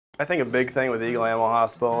I think a big thing with Eagle Animal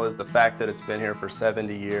Hospital is the fact that it's been here for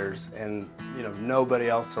 70 years, and nobody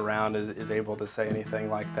else around is able to say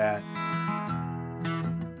anything like that.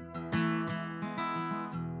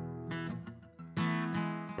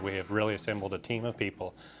 We have really assembled a team of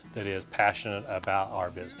people that is passionate about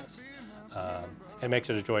our business. It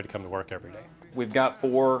makes it a joy to come to work every day. We've got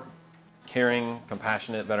 4 caring,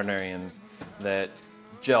 compassionate veterinarians that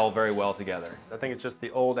gel very well together. I think it's just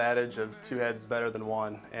the old adage of 2 heads is better than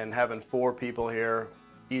 1, and having 4 people here,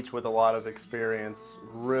 each with a lot of experience,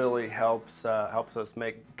 really helps us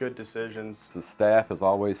make good decisions. The staff is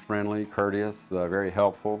always friendly, courteous, very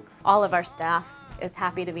helpful. All of our staff is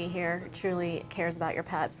happy to be here, truly cares about your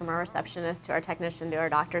pets, from our receptionist to our technician to our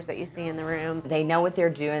doctors that you see in the room. They know what they're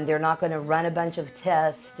doing. They're not going to run a bunch of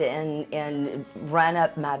tests and run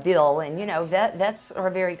up my bill, and vets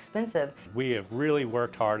are very expensive. We have really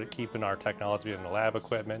worked hard at keeping our technology and the lab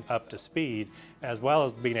equipment up to speed, as well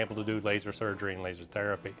as being able to do laser surgery and laser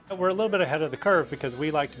therapy. We're a little bit ahead of the curve because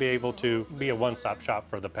we like to be able to be a one-stop shop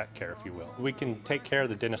for the pet care, if you will. We can take care of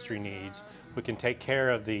the dentistry needs, we can take care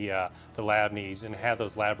of the lab needs and have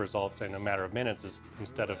those lab results in a matter of minutes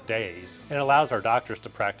instead of days. And it allows our doctors to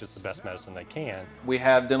practice the best medicine they can. We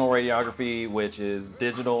have dental radiography, which is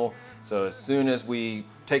digital, so as soon as we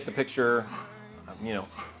take the picture,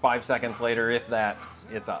 5 seconds later, if that,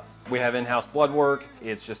 it's up. We have in-house blood work.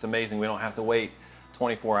 It's just amazing. We don't have to wait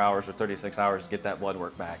 24 hours or 36 hours to get that blood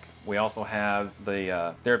work back. We also have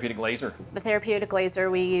the therapeutic laser. The therapeutic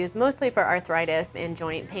laser we use mostly for arthritis and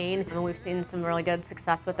joint pain, and we've seen some really good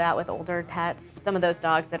success with that with older pets. Some of those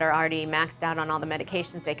dogs that are already maxed out on all the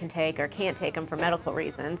medications they can take or can't take them for medical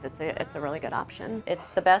reasons, it's a really good option. It's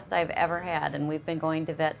the best I've ever had, and we've been going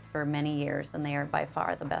to vets for many years, and they are by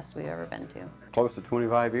far the best we've ever been to. Close to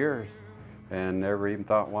 25 years, and never even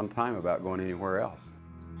thought one time about going anywhere else.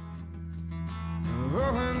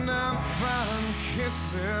 Oh, and I find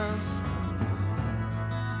kisses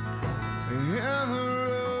in the